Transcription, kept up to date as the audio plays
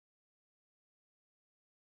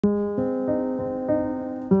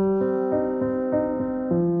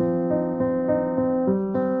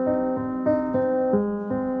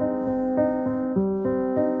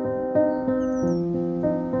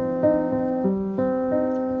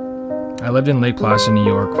I lived in Lake Placid, New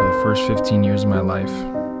York for the first 15 years of my life.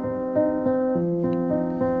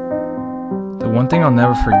 The one thing I'll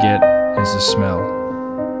never forget is the smell.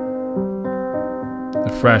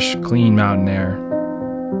 The fresh, clean mountain air.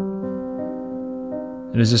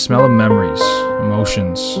 It is the smell of memories,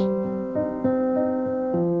 emotions.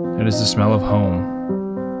 It is the smell of home.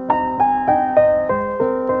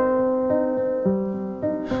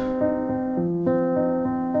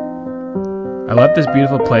 I left this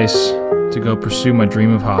beautiful place to go pursue my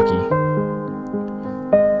dream of hockey.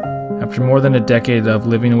 After more than a decade of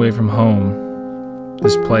living away from home,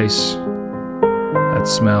 this place, that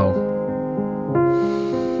smell,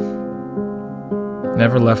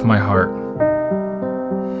 never left my heart.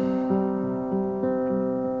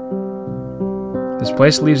 This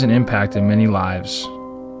place leaves an impact in many lives.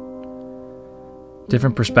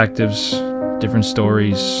 Different perspectives, different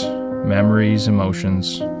stories, memories,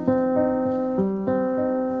 emotions.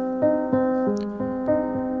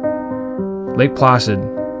 Lake Placid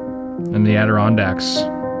and the Adirondacks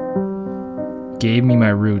gave me my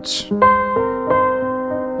roots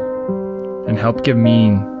and helped give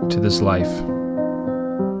meaning to this life.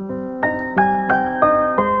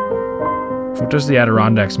 What does the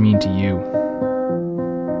Adirondacks mean to you?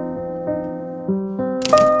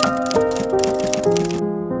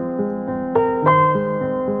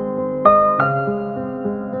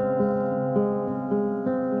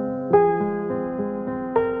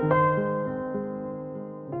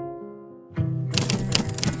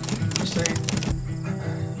 Say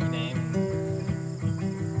your name,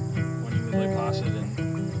 when you moved to Lake Placid, and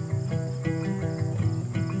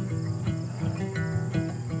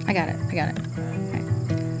I got it. Okay.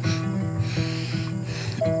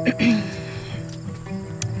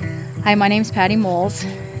 Hi, my name's Patty Moles,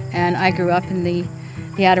 and I grew up in the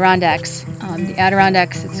Adirondacks. The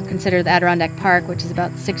Adirondacks, it's considered the Adirondack Park, which is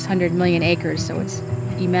about 600 million acres, so it's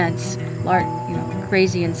immense, large,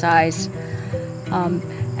 crazy in size.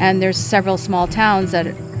 And there's several small towns that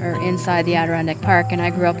are inside the Adirondack Park, and I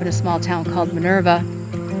grew up in a small town called Minerva,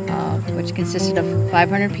 which consisted of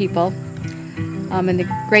 500 people. And the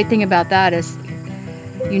great thing about that is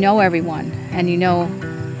you know everyone, and you know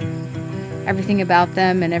everything about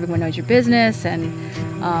them, and everyone knows your business. And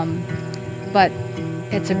but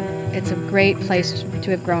it's a great place to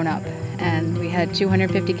have grown up. And we had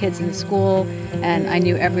 250 kids in the school, and I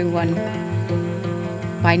knew everyone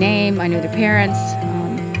by name. I knew their parents.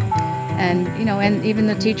 And even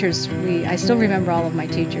the teachers, I still remember all of my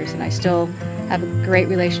teachers, and I still have a great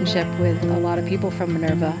relationship with a lot of people from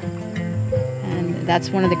Minerva. And that's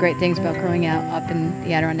one of the great things about growing up in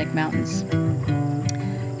the Adirondack Mountains.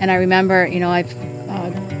 And I remember, I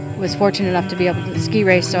was fortunate enough to be able to ski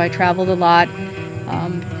race, so I traveled a lot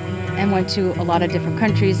and went to a lot of different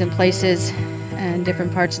countries and places and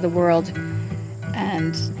different parts of the world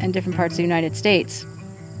and different parts of the United States.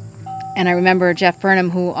 And I remember Jeff Burnham,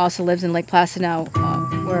 who also lives in Lake Placid now,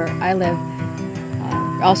 where I live,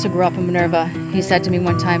 also grew up in Minerva. He said to me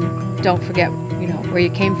one time, "Don't forget, where you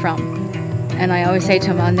came from." And I always say to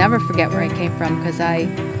him, I'll never forget where I came from, because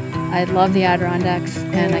I love the Adirondacks,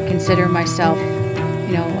 and I consider myself,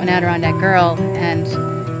 an Adirondack girl, and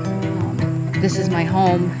this is my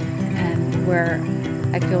home, and where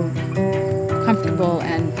I feel comfortable,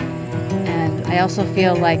 and I also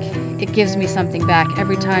feel like it gives me something back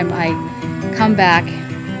every time I come back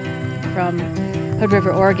from Hood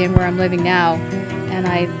River, Oregon, where I'm living now, and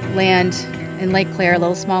I land in Lake Claire, a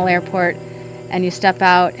little small airport, and you step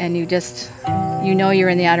out and you you're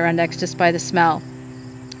in the Adirondacks just by the smell,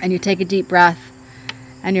 and you take a deep breath,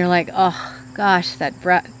 and you're like, oh gosh, that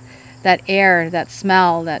breath, that air, that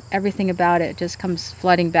smell, that everything about it just comes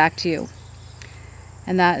flooding back to you.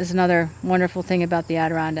 And that is another wonderful thing about the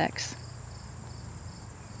Adirondacks.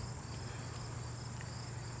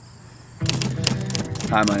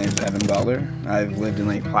 Hi, my name is Evan Butler. I've lived in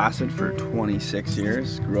Lake Placid for 26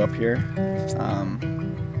 years, grew up here.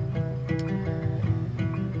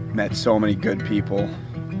 Met so many good people,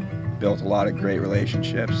 built a lot of great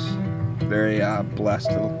relationships. Very blessed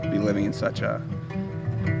to be living in such a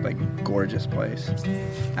gorgeous place.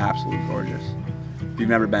 Absolutely gorgeous. If you've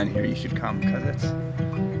never been here, you should come, because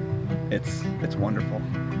it's wonderful.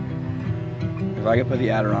 If I could put the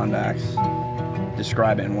Adirondacks,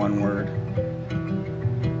 describe it in one word,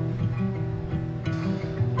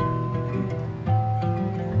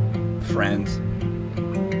 friends.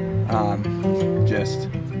 Just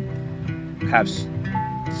have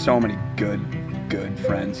so many good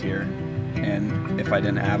friends here, and if I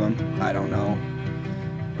didn't have them, I don't know,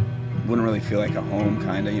 wouldn't really feel like a home,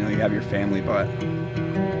 kind of. You have your family, but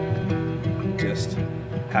just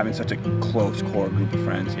having such a close core group of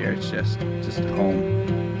friends here. It's just home.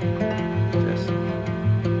 Just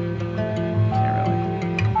can't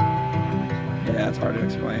really. Yeah, it's hard to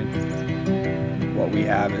explain. What we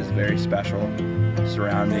have is very special.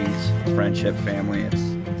 Surroundings, friendship, family. It's,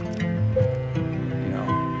 you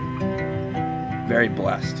know, very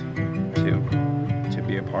blessed to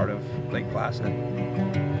be a part of Lake Placid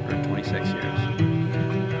for 26 years.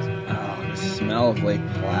 Oh, the smell of Lake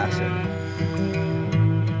Placid.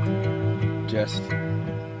 Just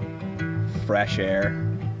fresh air,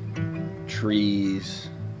 trees.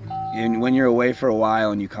 And when you're away for a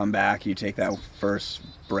while and you come back, you take that first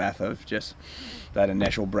breath of just that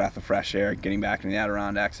initial breath of fresh air, getting back into the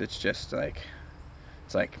Adirondacks. It's just like,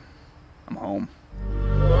 it's like I'm home.